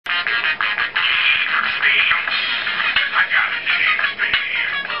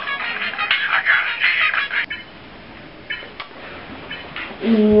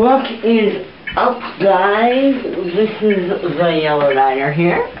What is up, guys? This is TheYellowNiner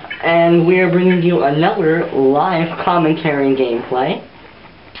here, and we are bringing you another live commentary and gameplay.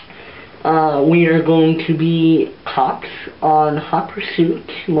 We are going to be cops on Hot Pursuit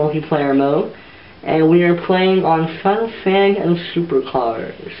multiplayer mode, and we are playing on Sun Sand and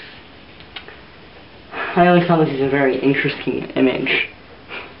Supercars. I always thought this is a very interesting image.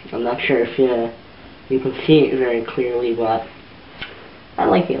 I'm not sure if you can see it very clearly, but I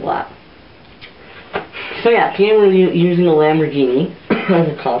like it a lot. So yeah, today we're using a Lamborghini as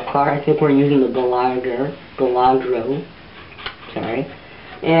a cop car. I think we're using the Galadro. Sorry.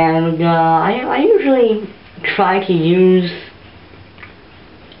 And I usually try to use,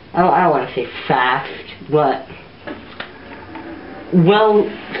 I don't want to say fast, but, well,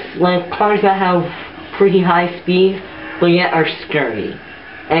 like cars that have pretty high speed, but yet are sturdy.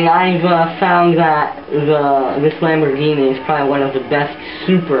 And I've found that this Lamborghini is probably one of the best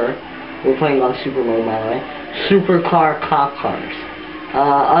we're playing on super mode by the way, supercar cop cars.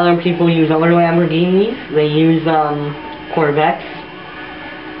 Other people use other Lamborghinis. They use Corvettes.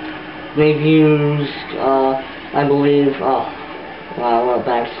 They've used, I believe, oh wow, what a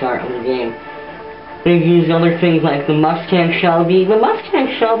bad start on the game. They've used other things like the Mustang Shelby. The Mustang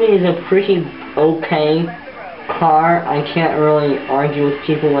Shelby is a pretty okay car. I can't really argue with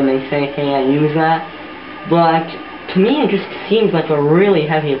people when they say, hey, I use that. But to me, it just seems like a really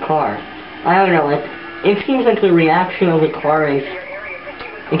heavy car. I don't know, like, it seems like the reaction of the car is,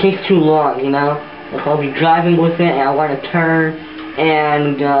 it takes too long, you know? Like, I'll be driving with it and I want to turn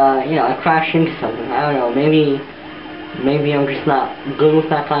and, you know, I crash into something. I don't know, maybe I'm just not good with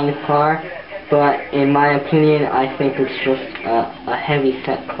that kind of car. But in my opinion, I think it's just a heavy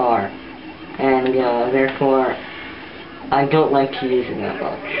set car. And therefore, I don't like to use it that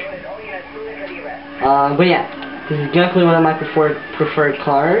much. But yeah, this is definitely one of my preferred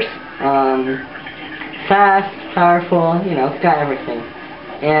cars. Fast, powerful, you know, it's got everything.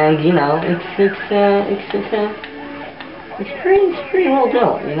 And you know, it's pretty well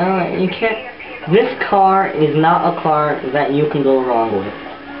built. You know, you can't. This car is not a car that you can go wrong with.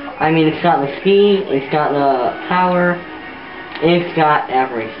 I mean, it's got the speed, it's got the power, it's got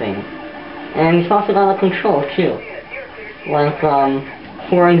everything. And it's also got the control, too. Like,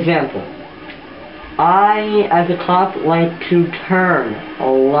 for example, I, as a cop, like to turn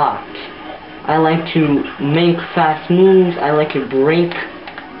a lot. I like to make fast moves, I like to brake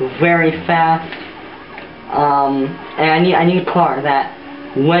very fast. And I need a car that,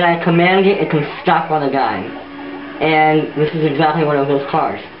 when I command it, it can stop on a dime. And this is exactly one of those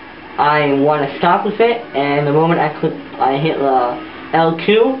cars. I want to stop with it, and the moment I hit the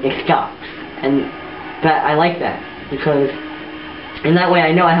L2, it stops. And that I like that, because in that way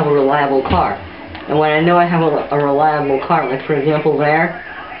I know I have a reliable car. And when I know I have a reliable car, like for example there,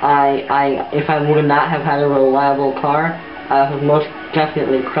 if I would not have had a reliable car, I would most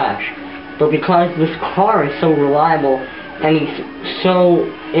definitely crash. But because this car is so reliable, and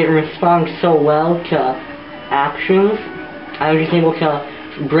it responds so well to actions, I was just able to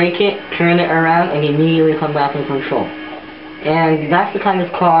brake it, turn it around, and immediately come back in control. And that's the kind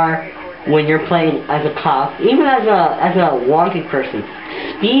of car, when you're playing as a cop, even as a wanted person,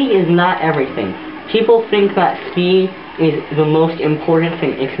 speed is not everything. People think that speed is the most important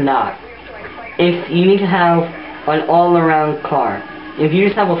thing. It's not. You need to have an all-around car. If you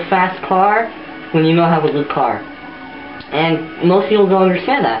just have a fast car, then you don't have a good car. And most people don't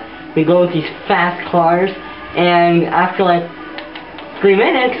understand that. We go with these fast cars, and after like 3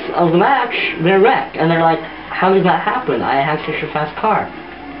 minutes of the match, they're wrecked. And they're like, how did that happen? I have such a fast car.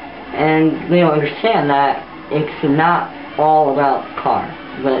 And they don't understand that it's not all about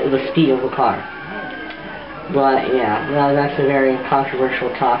the speed of the car. But yeah, that's a very controversial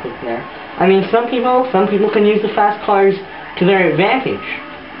topic there. I mean, some people can use the fast cars to their advantage.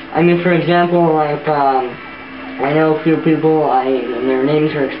 I mean, for example, like, I know a few people, their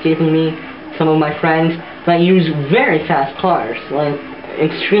names are escaping me, some of my friends, that use very fast cars, like,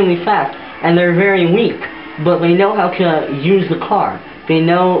 extremely fast, and they're very weak, but they know how to use the car. They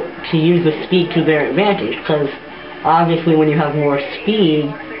know to use the speed to their advantage, because obviously when you have more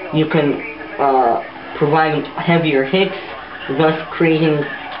speed, you can provide heavier hits, thus creating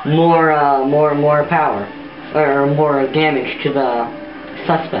more power, or more damage to the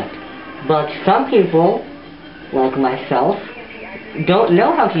suspect. But some people, like myself, don't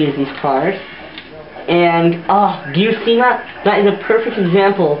know how to use these cars, and, do you see that? That is a perfect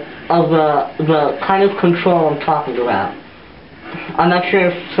example of the kind of control I'm talking about. I'm not sure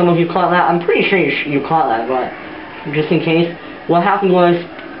if some of you caught that. I'm pretty sure you caught that, but just in case. What happened was,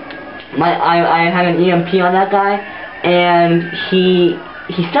 I had an EMP on that guy, and he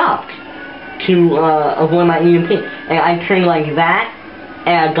he stopped to avoid my EMP. And I turned like that,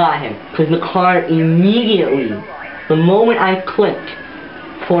 and I got him. Because the car immediately, the moment I clicked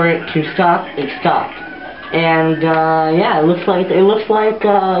for it to stop, it stopped. And yeah, it looks like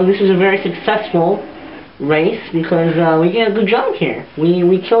this is a very successful race because we did a good job here.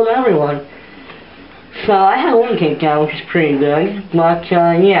 We killed everyone. So I had one takedown, which is pretty good. But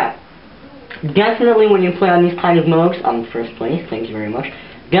yeah, definitely when you play on these kind of modes, I'm first place. Thank you very much.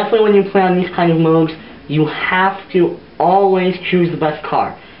 Definitely when you play on these kind of modes, you have to always choose the best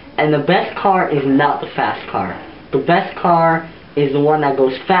car. And the best car is not the fast car. The best car is the one that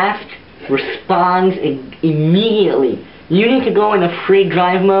goes fast, responds immediately. You need to go in a free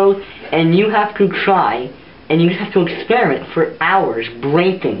drive mode, and you have to try, and you just have to experiment for hours,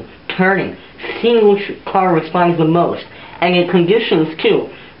 braking, turning, seeing which car responds the most. And in conditions too.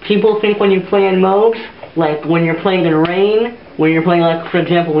 People think when you play in modes, like when you're playing in rain, when you're playing, like, for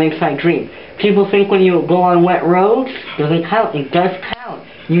example, Lakeside Dream, people think when you go on wet roads, it doesn't count. It does count.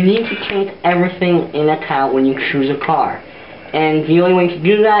 You need to take everything in account when you choose a car. And the only way to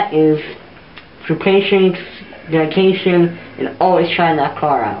do that is through patience, dedication, and always trying that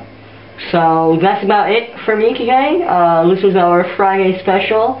car out. So that's about it for me today. This was our Friday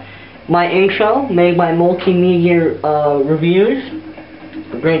special. My intro, made by Multimedia Reviews.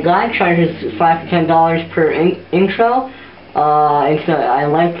 A great guy, charges $5 to $10 per intro. And so I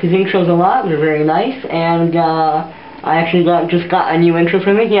like his intros a lot. They're very nice. And I actually just got a new intro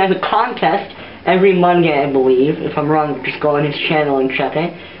from him. He has a contest every Monday, I believe. If I'm wrong, just go on his channel and check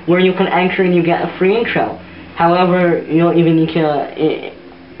it, where you can enter and you get a free intro. However, you don't even need to,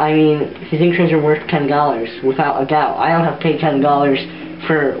 I mean, his intros are worth $10, without a doubt. I don't have to pay $10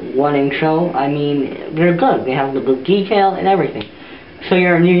 for one intro. I mean, they're good. They have the good detail and everything. So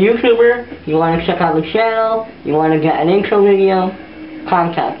you're a new YouTuber, you want to check out the channel, you want to get an intro video,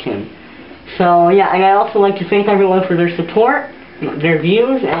 contact him. So yeah, and I'd also like to thank everyone for their support, their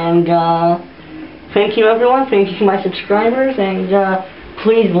views, and thank you everyone, thank you to my subscribers, and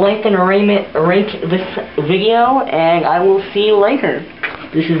please like and rate this video, and I will see you later.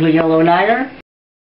 This is TheYellowNiner.